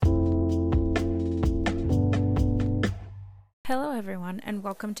Hello, everyone, and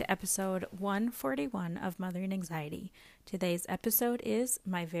welcome to episode 141 of Mothering Anxiety. Today's episode is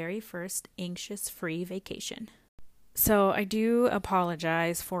my very first anxious-free vacation. So I do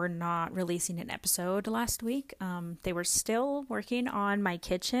apologize for not releasing an episode last week. They were still working on my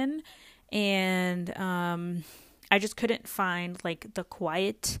kitchen, and I just couldn't find like the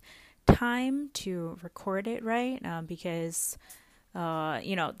quiet time to record it, right? Because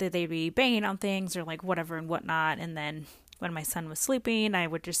they'd be banging on things or like whatever and whatnot, and then when my son was sleeping, I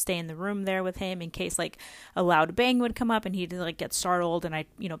would just stay in the room there with him in case like a loud bang would come up and he'd like get startled and I'd,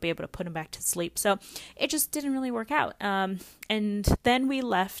 be able to put him back to sleep. So it just didn't really work out. And then we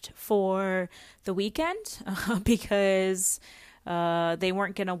left for the weekend because they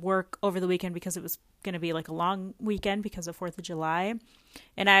weren't going to work over the weekend because it was going to be like a long weekend because of 4th of July.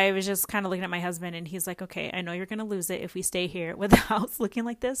 And I was just kind of looking at my husband and he's like, okay, I know you're going to lose it if we stay here with the house looking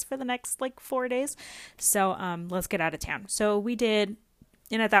like this for the next like 4 days. So let's get out of town. So we did.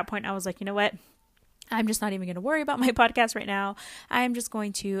 And at that point I was like, you know what? I'm just not even going to worry about my podcast right now. I'm just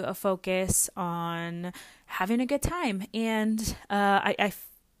going to focus on having a good time. And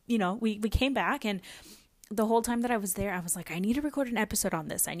we came back, and the whole time that I was there, I was like, I need to record an episode on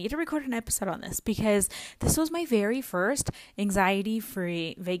this. Because this was my very first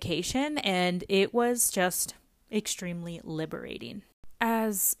anxiety-free vacation, and it was just extremely liberating.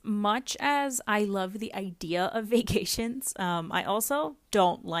 As much as I love the idea of vacations, I also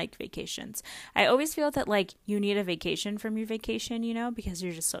don't like vacations. I always feel that like you need a vacation from your vacation, because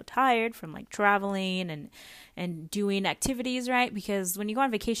you're just so tired from like traveling and doing activities, right? Because when you go on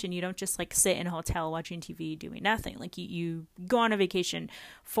vacation, you don't just like sit in a hotel watching TV doing nothing. Like you go on a vacation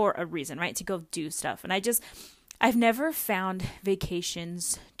for a reason, right? To go do stuff. And I've never found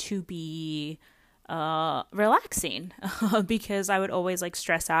vacations to be relaxing because I would always like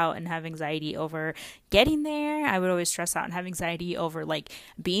stress out and have anxiety over getting there. I would always stress out and have anxiety over like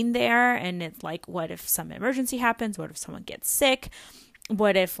being there. And it's like, what if some emergency happens? What if someone gets sick?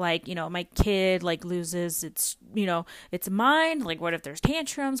 What if like, my kid like loses its mind? Like, what if there's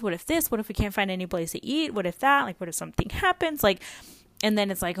tantrums? What if this? What if we can't find any place to eat? What if that? Like, what if something happens? Like, and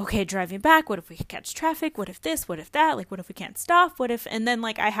then it's like, okay, driving back, what if we catch traffic? What if this? What if that? Like, what if we can't stop? And then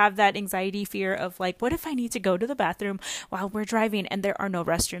like I have that anxiety fear of like, what if I need to go to the bathroom while we're driving and there are no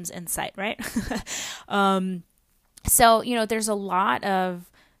restrooms in sight, right? So, there's a lot of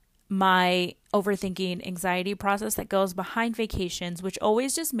my overthinking anxiety process that goes behind vacations, which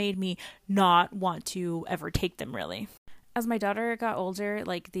always just made me not want to ever take them really. As my daughter got older,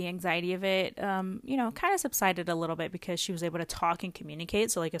 like the anxiety of it, kind of subsided a little bit because she was able to talk and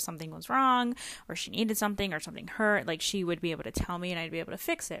communicate. So like if something was wrong or she needed something or something hurt, like she would be able to tell me and I'd be able to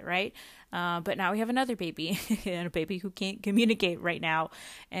fix it, right? But now we have another baby and a baby who can't communicate right now.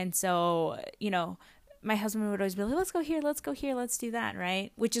 And so, my husband would always be like, let's go here, let's do that,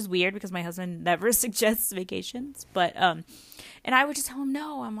 right? Which is weird because my husband never suggests vacations. But, and I would just tell him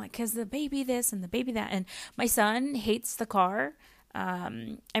no. I'm like, because the baby this and the baby that. And my son hates the car.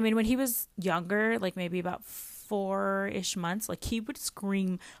 When he was younger, like maybe about 4-ish months, like he would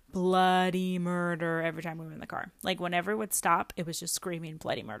scream bloody murder every time we were in the car. Like whenever it would stop, it was just screaming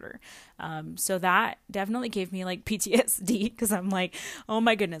bloody murder. So that definitely gave me like PTSD because I'm like, oh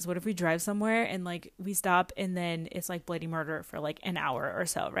my goodness, what if we drive somewhere and like we stop and then it's like bloody murder for like an hour or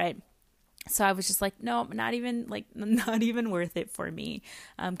so, right? So I was just like, no, not even worth it for me.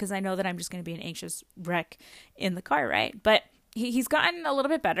 Because I know that I'm just going to be an anxious wreck in the car, right? But he's gotten a little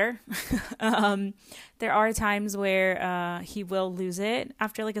bit better. There are times where he will lose it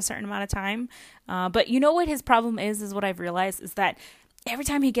after like a certain amount of time. But you know what his problem is what I've realized is that every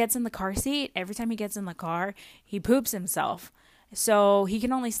time he gets in the car seat, every time he gets in the car, he poops himself. So he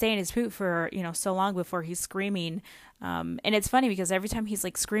can only stay in his poop for, so long before he's screaming. And it's funny because every time he's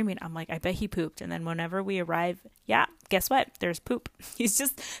like screaming, I'm like, I bet he pooped. And then whenever we arrive, yeah, guess what? There's poop. He's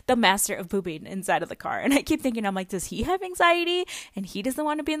just the master of pooping inside of the car. And I keep thinking, I'm like, does he have anxiety? And he doesn't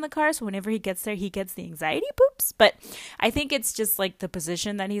want to be in the car. So whenever he gets there, he gets the anxiety poops. But I think it's just like the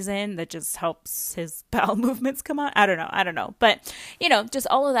position that he's in that just helps his bowel movements come out. I don't know. But, just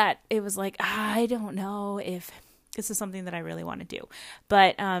all of that, it was like, I don't know if this is something that I really want to do.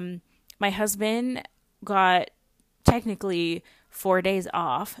 But my husband got technically 4 days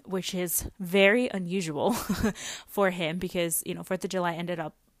off, which is very unusual for him because, 4th of July ended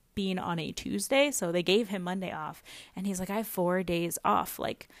up being on a Tuesday. So they gave him Monday off. And he's like, I have 4 days off.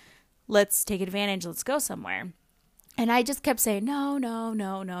 Like, let's take advantage. Let's go somewhere. And I just kept saying,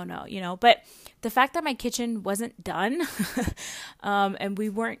 no. But the fact that my kitchen wasn't done and we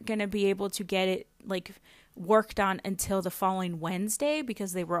weren't going to be able to get it like worked on until the following Wednesday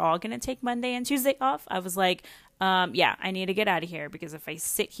because they were all going to take Monday and Tuesday off. I was like, yeah, I need to get out of here, because if I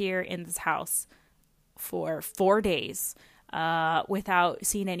sit here in this house for 4 days without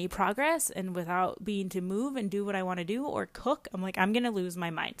seeing any progress and without being to move and do what I want to do or cook, I'm like, I'm going to lose my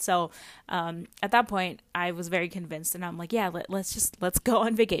mind. So at that point, I was very convinced, and I'm like, yeah, let's go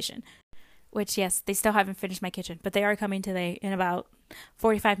on vacation. Which, yes, they still haven't finished my kitchen, but they are coming today in about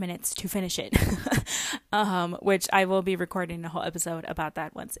 45 minutes to finish it, which I will be recording a whole episode about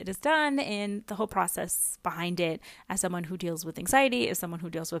that once it is done, and the whole process behind it, as someone who deals with anxiety, as someone who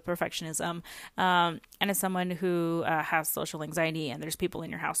deals with perfectionism, and as someone who has social anxiety, and there's people in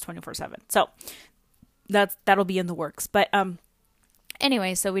your house 24/7. So that'll be in the works. But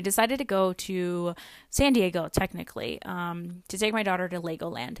anyway, so we decided to go to San Diego, technically, to take my daughter to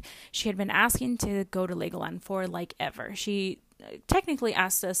Legoland. She had been asking to go to Legoland for like ever. She technically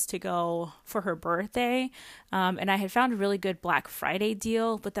asked us to go for her birthday, and I had found a really good Black Friday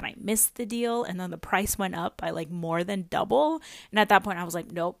deal, but then I missed the deal, and then the price went up by like more than double, and at that point I was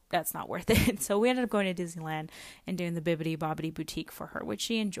like, nope, that's not worth it. So we ended up going to Disneyland and doing the Bibbidi Bobbidi Boutique for her, which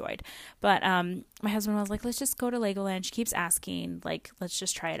she enjoyed. But my husband was like, let's just go to Legoland. She keeps asking, like, let's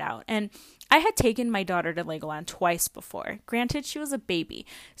just try it out. And I had taken my daughter to Legoland twice before. Granted, she was a baby,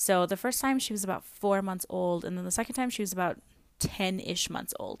 so the first time she was about 4 months old, and then the second time she was about 10-ish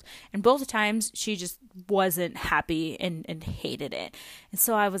months old, and both times she just wasn't happy and hated it. And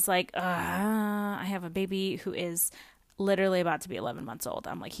so I was like, I have a baby who is literally about to be 11 months old.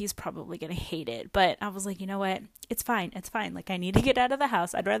 I'm like, he's probably gonna hate it. But I was like, you know what, it's fine, like, I need to get out of the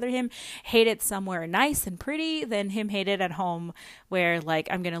house. I'd rather him hate it somewhere nice and pretty than him hate it at home where like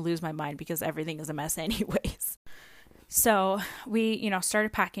I'm gonna lose my mind because everything is a mess anyways. So we,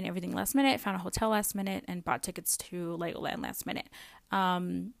 started packing everything last minute, found a hotel last minute, and bought tickets to Legoland last minute.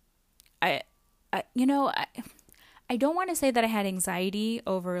 I don't want to say that I had anxiety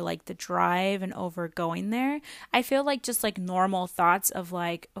over like the drive and over going there. I feel like just like normal thoughts of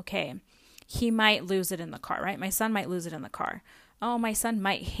like, okay, he might lose it in the car, right? My son might lose it in the car. Oh, my son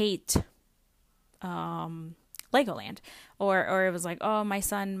might hate Legoland. Or it was like, oh, my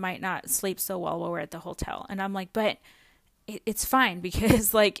son might not sleep so well while we're at the hotel. And I'm like, but it's fine,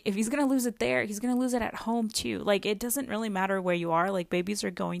 because like if he's gonna lose it there, he's gonna lose it at home too. Like it doesn't really matter where you are. Like babies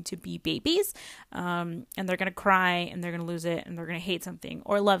are going to be babies, and they're gonna cry, and they're gonna lose it, and they're gonna hate something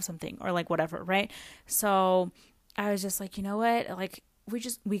or love something or like whatever, right? So I was just like, you know what, like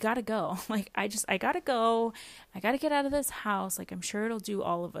we gotta go. Like I gotta go. I gotta get out of this house. Like I'm sure it'll do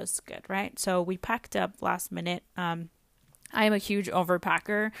all of us good, right? So we packed up last minute. I am a huge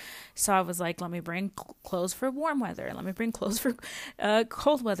overpacker, so I was like, let me bring clothes for warm weather, let me bring clothes for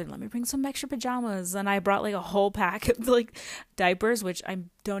cold weather, let me bring some extra pajamas, and I brought like a whole pack of like diapers, which I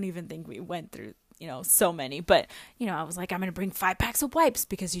don't even think we went through, so many, but, I was like, I'm going to bring 5 packs of wipes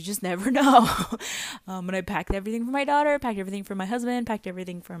because you just never know. And I packed everything for my daughter, packed everything for my husband, packed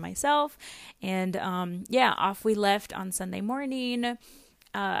everything for myself, and off we left on Sunday morning.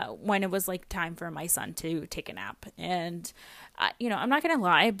 When it was like time for my son to take a nap. And, I'm not going to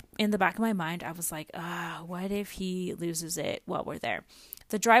lie, in the back of my mind, I was like, what if he loses it while we're there?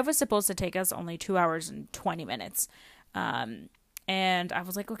 The drive was supposed to take us only 2 hours and 20 minutes. And I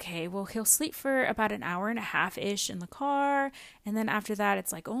was like, okay, well, he'll sleep for about an hour and a half-ish in the car. And then after that,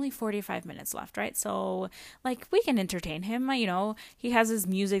 it's like only 45 minutes left, right? So like we can entertain him. He has his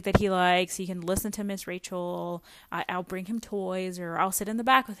music that he likes. He can listen to Miss Rachel. I'll bring him toys, or I'll sit in the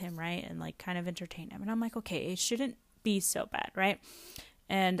back with him, right? And like kind of entertain him. And I'm like, okay, it shouldn't be so bad, right?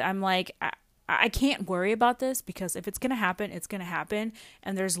 And I'm like, I can't worry about this, because if it's going to happen, it's going to happen.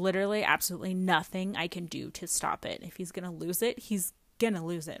 And there's literally absolutely nothing I can do to stop it. If he's going to lose it, he's going to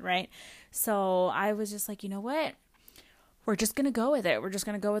lose it, right? So I was just like, you know what? We're just going to go with it. We're just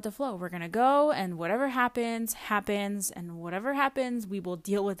going to go with the flow. We're going to go, and whatever happens, happens. And whatever happens, we will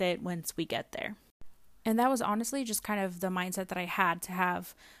deal with it once we get there. And that was honestly just kind of the mindset that I had to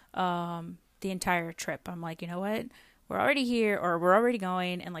have the entire trip. I'm like, you know what? We're already here, or we're already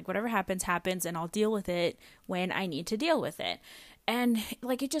going, and like whatever happens, happens, and I'll deal with it when I need to deal with it. And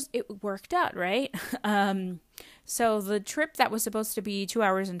like it worked out, right? So the trip that was supposed to be 2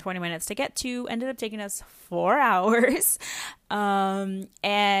 hours and 20 minutes to get to ended up taking us 4 hours.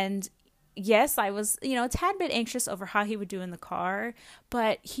 And yes, I was, a tad bit anxious over how he would do in the car,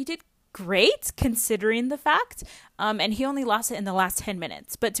 but he did great considering the fact. And he only lost it in the last 10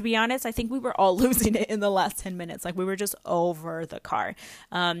 minutes. But to be honest, I think we were all losing it in the last 10 minutes. Like we were just over the car.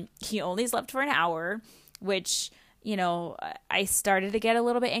 He only slept for an hour, which I started to get a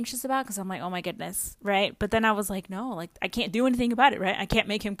little bit anxious about, because I'm like, oh my goodness, right? But then I was like, no, like I can't do anything about it, right? I can't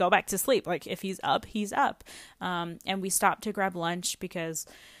make him go back to sleep. Like if he's up, he's up. And we stopped to grab lunch because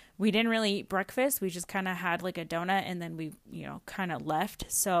we didn't really eat breakfast. We just kind of had like a donut, and then we, kind of left.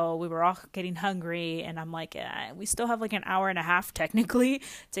 So we were all getting hungry, and I'm like, we still have like an hour and a half technically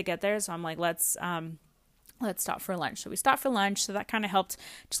to get there. So I'm like, let's stop for lunch. So we stopped for lunch. So that kind of helped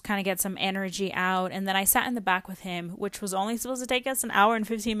just kind of get some energy out. And then I sat in the back with him, which was only supposed to take us an hour and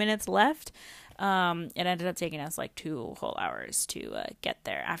 15 minutes left. It ended up taking us like 2 whole hours to get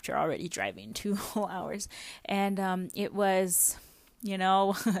there after already driving 2 whole hours. And it was,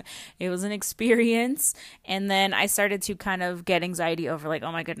 it was an experience. And then I started to kind of get anxiety over like,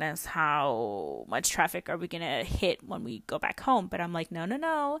 oh my goodness, how much traffic are we going to hit when we go back home? But I'm like,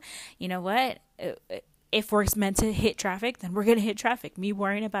 no. You know what? If we're meant to hit traffic, then we're going to hit traffic. Me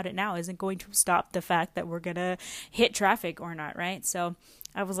worrying about it now isn't going to stop the fact that we're going to hit traffic or not, right? So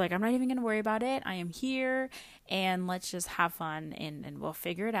I was like, I'm not even going to worry about it. I am here, and let's just have fun, and we'll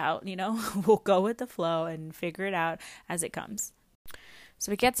figure it out, We'll go with the flow and figure it out as it comes.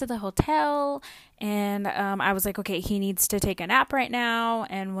 So we get to the hotel, and I was like, okay, he needs to take a nap right now.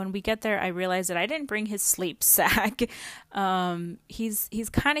 And when we get there, I realized that I didn't bring his sleep sack. He's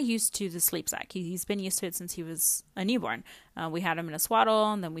kind of used to the sleep sack. He's been used to it since he was a newborn. We had him in a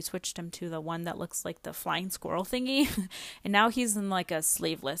swaddle, and then we switched him to the one that looks like the flying squirrel thingy. And now he's in like a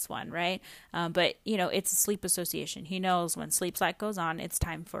sleeveless one, right? But, it's a sleep association. He knows when sleep sack goes on, it's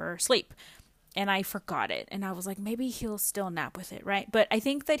time for sleep. And I forgot it. And I was like, maybe he'll still nap with it, right? But I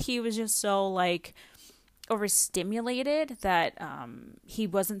think that he was just so like overstimulated that he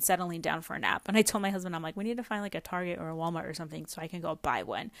wasn't settling down for a nap. And I told my husband, I'm like, we need to find like a Target or a Walmart or something so I can go buy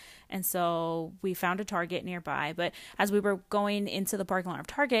one. And so we found a Target nearby. But as we were going into the parking lot of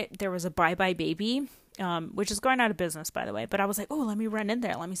Target, there was a Bye Bye Baby, which is going out of business, by the way. But I was like, oh, let me run in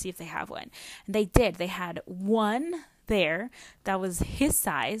there. Let me see if they have one. And they did. They had one there that was his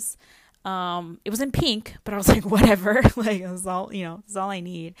size. It was in pink, but I was like, whatever, like it was all, it's all I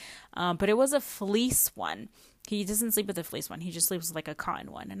need. But it was a fleece one. He doesn't sleep with a fleece one. He just sleeps with like a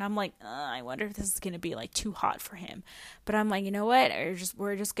cotton one. And I'm like, I wonder if this is going to be like too hot for him. But I'm like, you know what?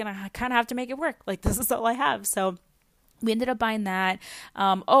 We're just going to kind of have to make it work. Like this is all I have. So we ended up buying that.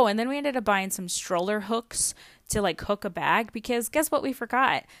 And then we ended up buying some stroller hooks to like hook a bag, because guess what we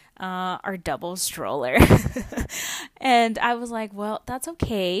forgot? Our double stroller. And I was like, well, that's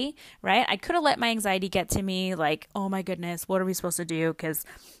okay, right? I could have let my anxiety get to me, like, oh my goodness, what are we supposed to do? Because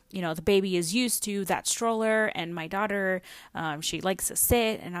the baby is used to that stroller, and my daughter, she likes to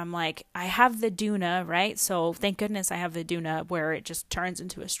sit, and I'm like, I have the Doona, right? So thank goodness I have the Doona where it just turns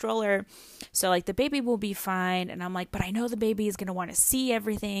into a stroller. So like the baby will be fine. And I'm like, but I know the baby is going to want to see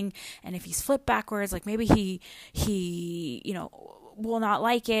everything. And if he's flipped backwards, like maybe he will not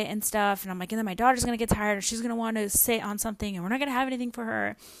like it and stuff. And I'm like, and then my daughter's going to get tired, or she's going to want to sit on something, and we're not going to have anything for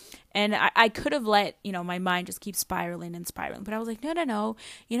her. And I could have let, my mind just keep spiraling. But I was like, no.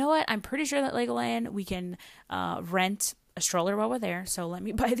 You know what? I'm pretty sure that Legoland, we can rent a stroller while we're there. So let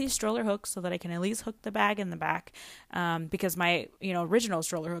me buy these stroller hooks so that I can at least hook the bag in the back. Because my, original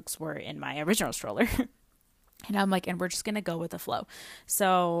stroller hooks were in my original stroller. And I'm like, and we're just going to go with the flow.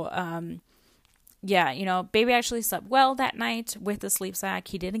 So, baby actually slept well that night with the sleep sack.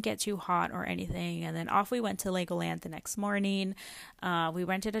 He didn't get too hot or anything. And then off we went to Legoland the next morning. We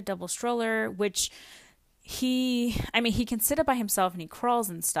rented a double stroller, which he can sit it by himself and he crawls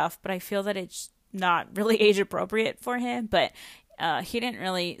and stuff, but I feel that it's not really age appropriate for him. But he didn't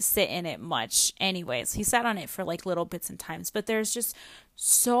really sit in it much anyways. He sat on it for like little bits and times, but there's just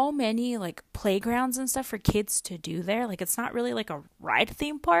so many like playgrounds and stuff for kids to do there. Like it's not really like a ride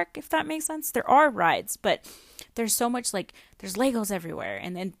theme park, if that makes sense. There are rides, but there's so much, like there's Legos everywhere,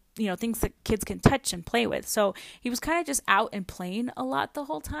 and then things that kids can touch and play with. So he was kind of just out and playing a lot the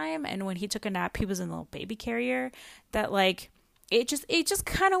whole time. And when he took a nap, he was in a little baby carrier that like it just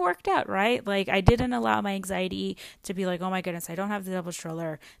kind of worked out, right? Like I didn't allow my anxiety to be like, oh my goodness, I don't have the double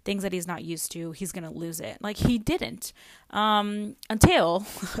stroller, things that he's not used to, he's going to lose it. Like he didn't, until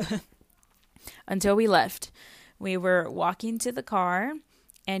we left. We were walking to the car,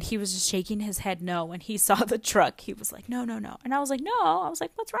 and he was just shaking his head no. When he saw the truck, he was like, no. And I was like, no. I was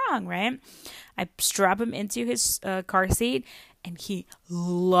like, what's wrong, right? I strap him into his car seat, and he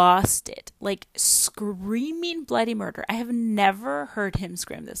lost it, like screaming bloody murder. I have never heard him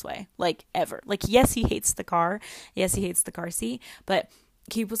scream this way, like ever. Like, yes, he hates the car. Yes, he hates the car seat, but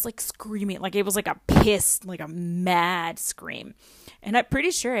he was like screaming, like it was like a pissed, like a mad scream. And I'm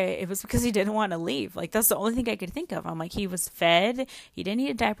pretty sure it was because he didn't want to leave. Like, that's the only thing I could think of. I'm like, he was fed, he didn't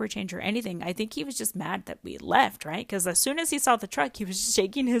need a diaper change or anything. I think he was just mad that we left, right? Because as soon as he saw the truck, he was just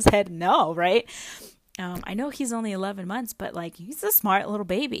shaking his head no, right? I know he's only 11 months, but like, he's a smart little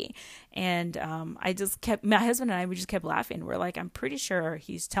baby. And my husband and I, we just kept laughing. We're like, I'm pretty sure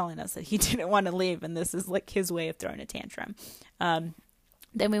he's telling us that he didn't want to leave, and this is like his way of throwing a tantrum.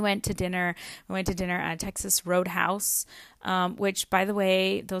 Then we went to dinner. We went to dinner at Texas Roadhouse, which, by the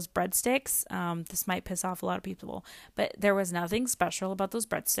way, those breadsticks, this might piss off a lot of people, but there was nothing special about those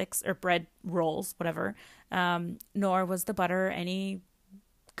breadsticks or bread rolls, whatever, nor was the butter any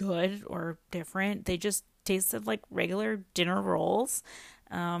good or different. They just tasted like regular dinner rolls,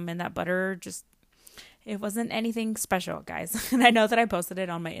 and that butter just... It wasn't anything special, guys. And I know that I posted it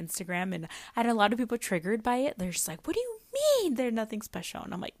on my Instagram, and I had a lot of people triggered by it. They're just like, what do you mean they're nothing special?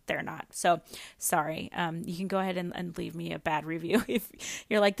 And I'm like, they're not. So sorry. You can go ahead and leave me a bad review if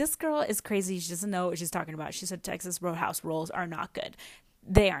you're like, this girl is crazy. She doesn't know what she's talking about. She said Texas Roadhouse rolls are not good.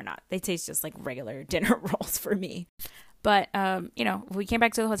 They are not. They taste just like regular dinner rolls for me. But, we came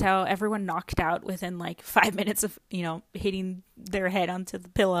back to the hotel. Everyone knocked out within like 5 minutes of, hitting their head onto the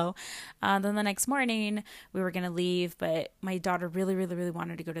pillow. Then the next morning we were going to leave, but my daughter really, really, really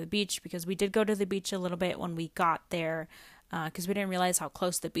wanted to go to the beach, because we did go to the beach a little bit when we got there, because we didn't realize how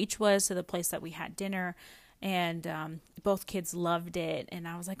close the beach was to the place that we had dinner. And both kids loved it. And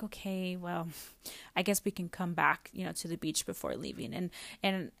I was like, okay, well, I guess we can come back, to the beach before leaving.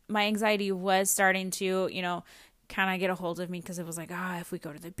 And my anxiety was starting to, kind of get a hold of me, because it was like, if we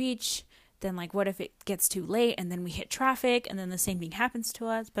go to the beach, then like, what if it gets too late and then we hit traffic and then the same thing happens to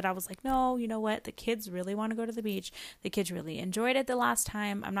us? But I was like, no, you know what? The kids really want to go to the beach. The kids really enjoyed it the last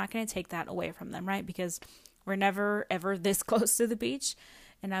time. I'm not going to take that away from them, right? Because we're never, ever this close to the beach.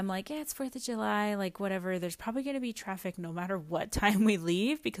 And I'm like, it's 4th of July, like whatever. There's probably going to be traffic no matter what time we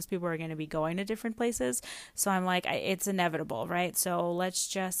leave, because people are going to be going to different places. So I'm like, it's inevitable, right? So let's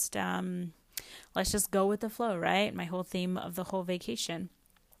just go with the flow, right? My whole theme of the whole vacation.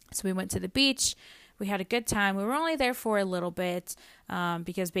 So we went to the beach. We had a good time. We were only there for a little bit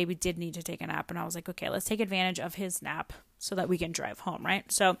because baby did need to take a nap. And I was like, okay, let's take advantage of his nap so that we can drive home,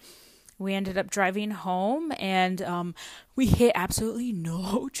 right? So we ended up driving home, and we hit absolutely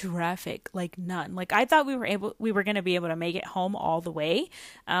no traffic, like none. Like, I thought we were going to be able to make it home all the way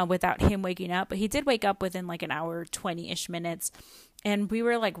without him waking up. But he did wake up within like an hour, 20-ish minutes. And we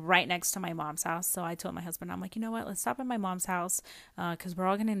were like right next to my mom's house. So I told my husband, I'm like, you know what? Let's stop at my mom's house because we're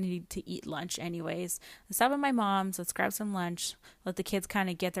all going to need to eat lunch anyways. Let's stop at my mom's. Let's grab some lunch. Let the kids kind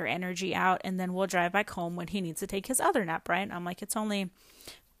of get their energy out. And then we'll drive back home when he needs to take his other nap, right? And I'm like, it's only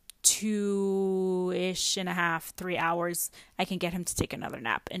 2-ish and a half, 3 hours. I can get him to take another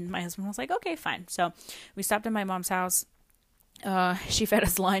nap. And my husband was like, okay, fine. So we stopped at my mom's house. She fed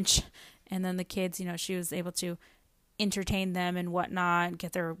us lunch. And then the kids, she was able to entertain them and whatnot,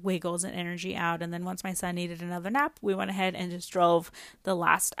 get their wiggles and energy out. And then once my son needed another nap, we went ahead and just drove the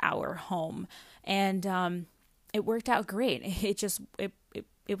last hour home. And it worked out great.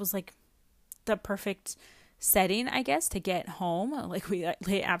 It was like the perfect setting, I guess, to get home. Like, we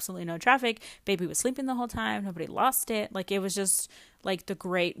hit absolutely no traffic. Baby was sleeping the whole time. Nobody lost it. Like, it was just like a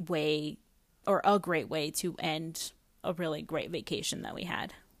great way to end a really great vacation that we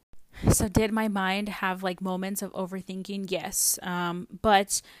had. So did my mind have like moments of overthinking? Yes.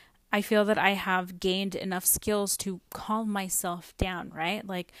 But I feel that I have gained enough skills to calm myself down, right?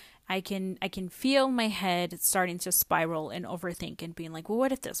 Like, I can feel my head starting to spiral and overthink and being like, well,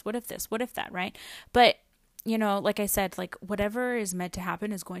 what if this, what if this, what if that, right? But, like I said, like, whatever is meant to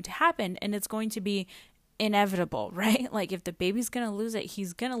happen is going to happen, and it's going to be inevitable, right? Like, if the baby's going to lose it,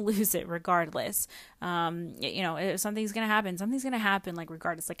 he's going to lose it regardless. If something's going to happen, like,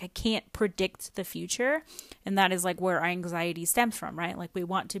 regardless. Like, I can't predict the future, and that is like where our anxiety stems from, right? Like, we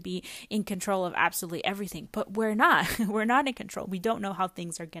want to be in control of absolutely everything, but we're not. We're not in control. We don't know how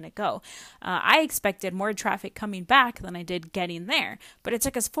things are going to go. I expected more traffic coming back than I did getting there, but it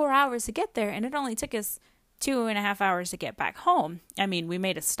took us 4 hours to get there, and it only took us 2.5 hours to get back home. I mean, we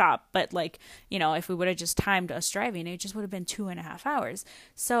made a stop, but like, if we would have just timed us driving, it just would have been 2.5 hours.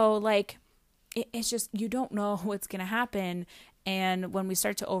 So like, it's just, you don't know what's going to happen. And when we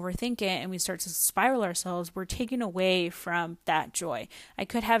start to overthink it and we start to spiral ourselves, we're taking away from that joy. I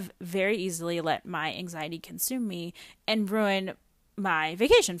could have very easily let my anxiety consume me and ruin my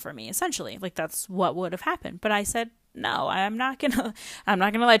vacation for me, essentially. Like, that's what would have happened. But I said, no, I'm not gonna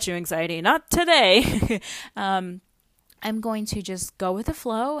let you, anxiety, not today. I'm going to just go with the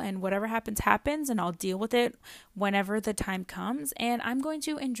flow, and whatever happens, happens, and I'll deal with it whenever the time comes. And I'm going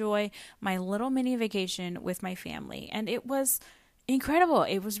to enjoy my little mini vacation with my family. And it was incredible.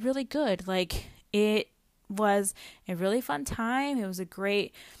 It was really good. Like, it was a really fun time. It was a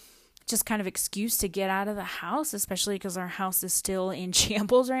great just kind of excuse to get out of the house, especially because our house is still in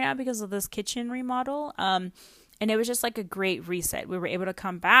shambles right now because of this kitchen remodel. And it was just like a great reset. We were able to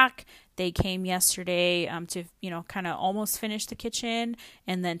come back. They came yesterday to, kind of almost finish the kitchen.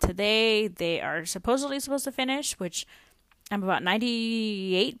 And then today they are supposedly supposed to finish, which I'm about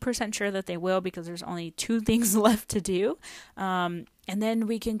 98% sure that they will, because there's only 2 things left to do. And then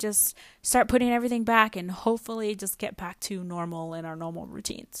we can just start putting everything back and hopefully just get back to normal in our normal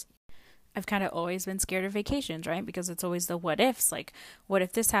routines. I've kind of always been scared of vacations, right? Because it's always the what ifs, like, what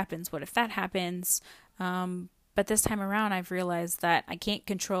if this happens? What if that happens? But this time around, I've realized that I can't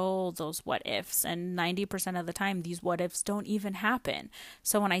control those what ifs. And 90% of the time, these what ifs don't even happen.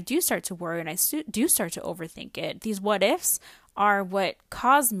 So when I do start to worry and I do start to overthink it, these what ifs are what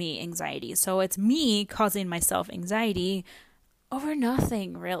cause me anxiety. So it's me causing myself anxiety over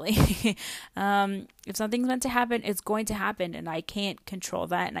nothing, really. If something's meant to happen, it's going to happen, and I can't control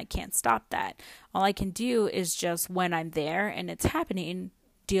that, and I can't stop that. All I can do is just, when I'm there and it's happening,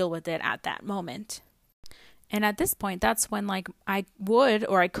 deal with it at that moment. And at this point, that's when, like, I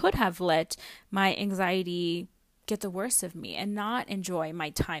could have let my anxiety get the worst of me and not enjoy my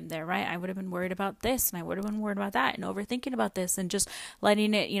time there, right? I would have been worried about this, and I would have been worried about that, and overthinking about this, and just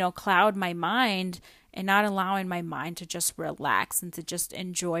letting it, cloud my mind, and not allowing my mind to just relax and to just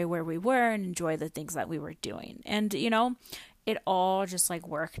enjoy where we were and enjoy the things that we were doing. And, it all just like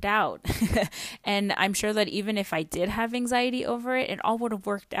worked out. And I'm sure that even if I did have anxiety over it, it all would have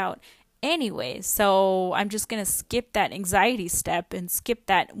worked out anyway. So I'm just going to skip that anxiety step and skip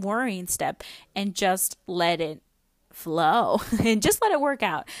that worrying step and just let it flow and just let it work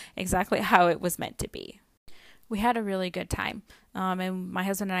out exactly how it was meant to be. We had a really good time. And my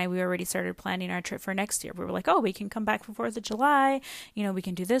husband and I, we already started planning our trip for next year. We were like, oh, we can come back for 4th of July. We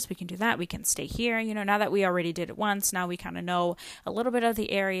can do this, we can do that. We can stay here. Now that we already did it once, now we kind of know a little bit of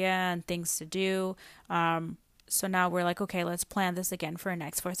the area and things to do. So now we're like, okay, let's plan this again for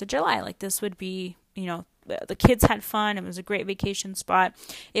next 4th of July. Like, this would be, the kids had fun. It was a great vacation spot.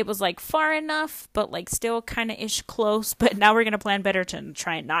 It was like far enough, but like still kind of ish close. But now we're going to plan better to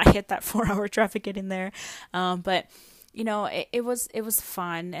try and not hit that 4-hour traffic getting there. But it was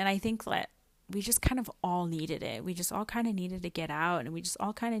fun. And I think that we just kind of all needed it. We just all kind of needed to get out, and we just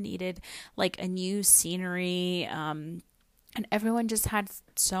all kind of needed like a new scenery. And everyone just had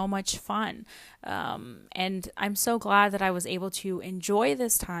so much fun. And I'm so glad that I was able to enjoy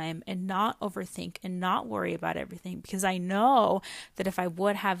this time and not overthink and not worry about everything, because I know that if I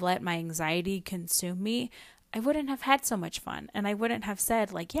would have let my anxiety consume me, I wouldn't have had so much fun. And I wouldn't have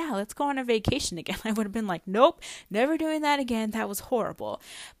said like, yeah, let's go on a vacation again. I would have been like, nope, never doing that again. That was horrible.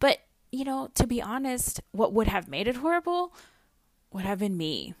 But, to be honest, what would have made it horrible would have been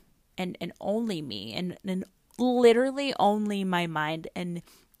me and only me and literally only my mind and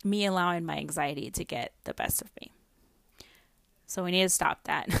me allowing my anxiety to get the best of me. So we need to stop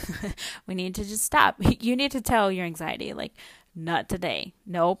that. We need to just stop. You need to tell your anxiety, like, not today.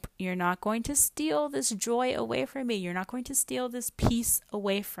 Nope. You're not going to steal this joy away from me. You're not going to steal this peace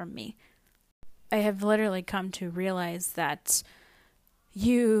away from me. I have literally come to realize that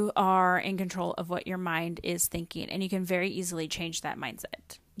you are in control of what your mind is thinking, and you can very easily change that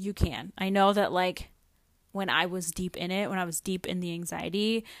mindset. You can. I know that, like, when I was deep in it, when I was deep in the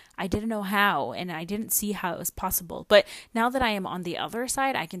anxiety, I didn't know how, and I didn't see how it was possible. But now that I am on the other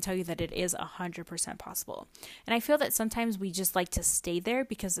side, I can tell you that it is 100% possible. And I feel that sometimes we just like to stay there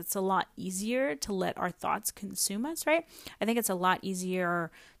because it's a lot easier to let our thoughts consume us, right? I think it's a lot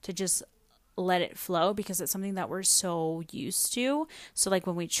easier to just let it flow because it's something that we're so used to. So like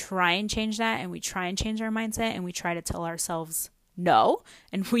when we try and change that, and we try and change our mindset, and we try to tell ourselves no,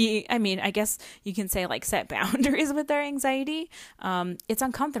 and I guess you can say like set boundaries with our anxiety, it's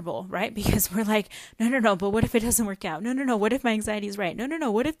uncomfortable, right? Because we're like, no, but what if it doesn't work out? No, what if my anxiety is right?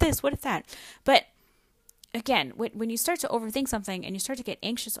 No, what if this, what if that? But again, when you start to overthink something and you start to get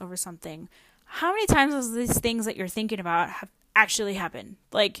anxious over something, how many times does these things that you're thinking about have actually happened?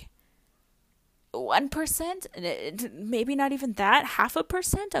 Like 1%, maybe not even that,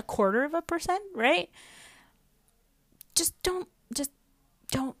 0.5%, 1/4%, right? Just don't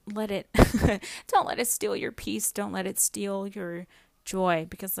let it don't let it steal your peace. Don't let it steal your joy,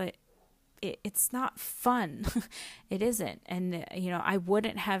 because it's not fun. It isn't. And I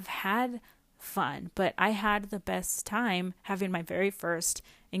wouldn't have had fun, but I had the best time having my very first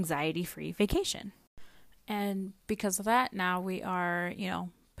anxiety-free vacation. And because of that, now we are,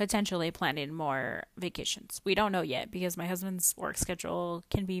 potentially planning more vacations. We don't know yet because my husband's work schedule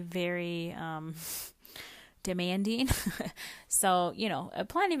can be very demanding. So,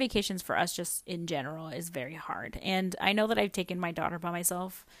 planning vacations for us just in general is very hard. And I know that I've taken my daughter by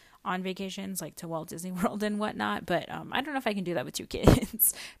myself on vacations, like to Walt Disney World and whatnot, but I don't know if I can do that with two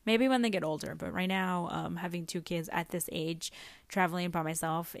kids. Maybe when they get older, but right now, having two kids at this age, traveling by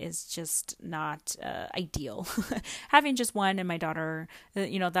myself is just not ideal. Having just one and my daughter,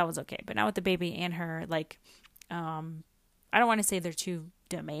 that was okay. But now with the baby and her, like, I don't want to say they're too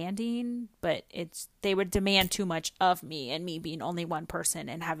demanding, but they would demand too much of me, and me being only one person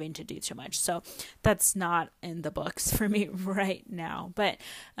and having to do too much. So that's not in the books for me right now. But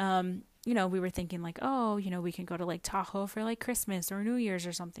we were thinking like, oh, we can go to like Tahoe for like Christmas or New Year's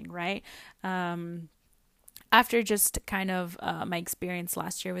or something, right? After just kind of my experience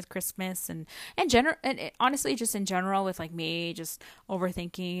last year with Christmas and honestly, just in general with like me just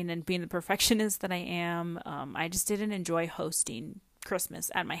overthinking and being the perfectionist that I am, I just didn't enjoy hosting Christmas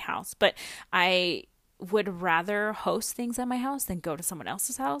at my house. But I would rather host things at my house than go to someone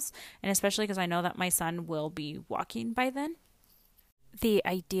else's house, and especially because I know that my son will be walking by then. The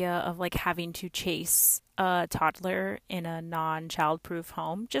idea of like having to chase a toddler in a non-child-proof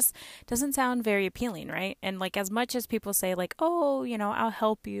home just doesn't sound very appealing, right? And like as much as people say like, oh, I'll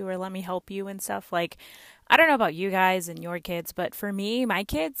help you or let me help you and stuff, like I don't know about you guys and your kids, but for me, my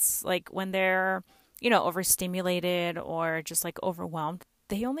kids, like when they're overstimulated or just like overwhelmed,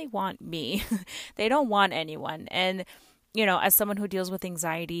 they only want me. They don't want anyone. And as someone who deals with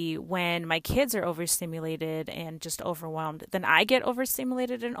anxiety, when my kids are overstimulated and just overwhelmed, then I get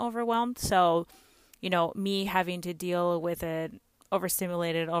overstimulated and overwhelmed. So, me having to deal with an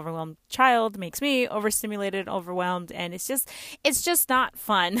overstimulated, overwhelmed child makes me overstimulated, overwhelmed, and it's just not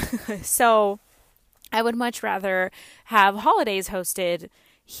fun. So, I would much rather have holidays hosted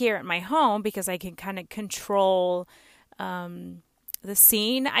here at my home because I can kind of control the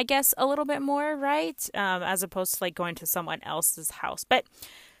scene, I guess, a little bit more, right? As opposed to like going to someone else's house. But,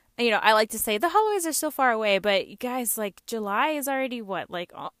 I like to say the holidays are so far away, but you guys, like July is already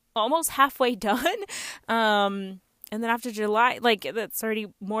like almost halfway done. And then after July, like that's already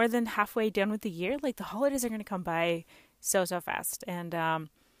more than halfway done with the year. Like the holidays are going to come by so fast. And,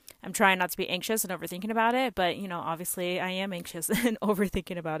 I'm trying not to be anxious and overthinking about it, but, obviously I am anxious and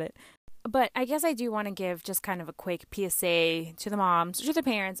overthinking about it. But I guess I do want to give just kind of a quick PSA to the moms, to the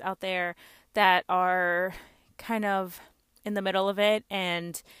parents out there that are kind of in the middle of it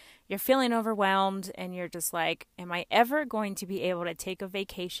and you're feeling overwhelmed and you're just like, am I ever going to be able to take a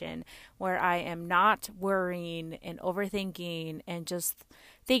vacation where I am not worrying and overthinking and just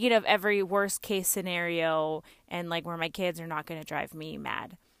thinking of every worst case scenario and like where my kids are not going to drive me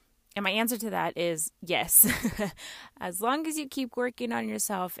mad? And my answer to that is yes. As long as you keep working on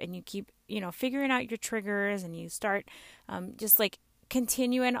yourself and you keep, figuring out your triggers and you start just like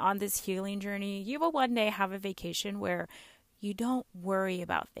continuing on this healing journey, you will one day have a vacation where you don't worry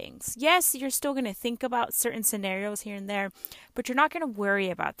about things. Yes, you're still going to think about certain scenarios here and there, but you're not going to worry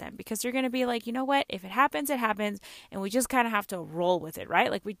about them because you're going to be like, you know what? If it happens, it happens. And we just kind of have to roll with it,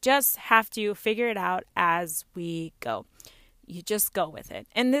 right? Like we just have to figure it out as we go. You just go with it.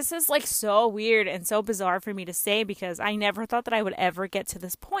 And this is like so weird and so bizarre for me to say because I never thought that I would ever get to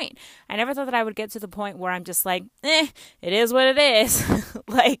this point. I never thought that I would get to the point where I'm just like, it is what it is.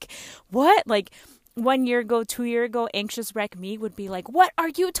 Like, what? Like 1 year ago, 2 year ago, anxious wreck me would be like, what are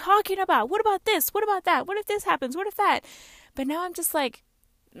you talking about? What about this? What about that? What if this happens? What if that? But now I'm just like,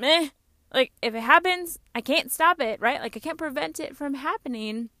 meh. Like, if it happens, I can't stop it, right? Like, I can't prevent it from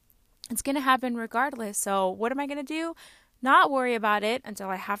happening. It's going to happen regardless. So what am I going to do? Not worry about it until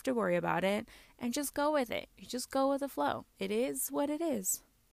I have to worry about it and just go with it. You just go with the flow. It is what it is.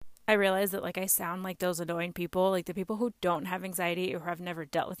 I realize that like I sound like those annoying people, like the people who don't have anxiety or have never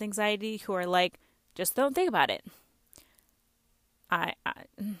dealt with anxiety, who are like, just don't think about it. I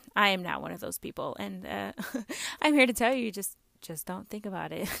am not one of those people, and I'm here to tell you, just don't think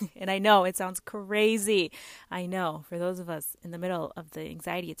about it. And I know it sounds crazy. I know for those of us in the middle of the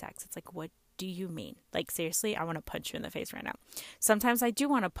anxiety attacks, it's like, what do you mean? Like, seriously, I want to punch you in the face right now. Sometimes I do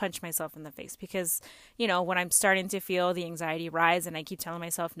want to punch myself in the face because, when I'm starting to feel the anxiety rise and I keep telling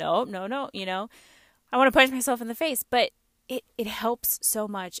myself, no, I want to punch myself in the face, but it helps so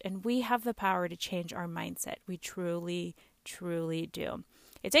much. And we have the power to change our mindset. We truly, truly do.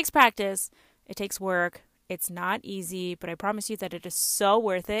 It takes practice. It takes work. It's not easy, but I promise you that it is so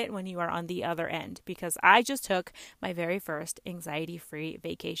worth it when you are on the other end, because I just took my very first anxiety-free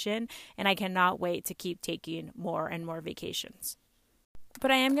vacation and I cannot wait to keep taking more and more vacations.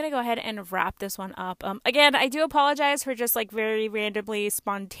 But I am going to go ahead and wrap this one up. Again, I do apologize for just like very randomly,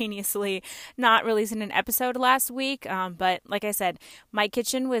 spontaneously not releasing an episode last week. But like I said, my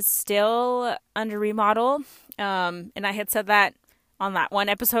kitchen was still under remodel. And I had said that on that one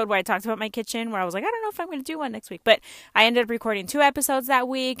episode where I talked about my kitchen, where I was like, I don't know if I'm going to do one next week. But I ended up recording 2 episodes that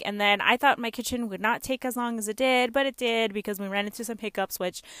week. And then I thought my kitchen would not take as long as it did, but it did, because we ran into some hiccups,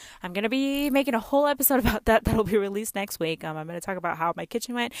 which I'm going to be making a whole episode about that'll be released next week. I'm going to talk about how my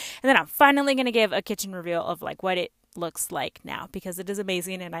kitchen went. And then I'm finally going to give a kitchen reveal of like what it looks like now, because it is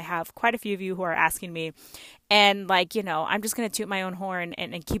amazing, and I have quite a few of you who are asking me, and like, I'm just going to toot my own horn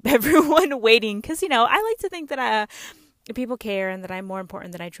and keep everyone waiting, because I like to think that people care and that I'm more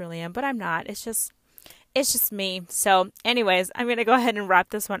important than I truly am, but I'm not. It's just me. So anyways, I'm going to go ahead and wrap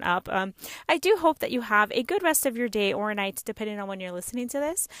this one up. I do hope that you have a good rest of your day or night, depending on when you're listening to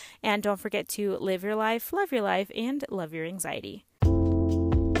this. And don't forget to live your life, love your life, and love your anxiety.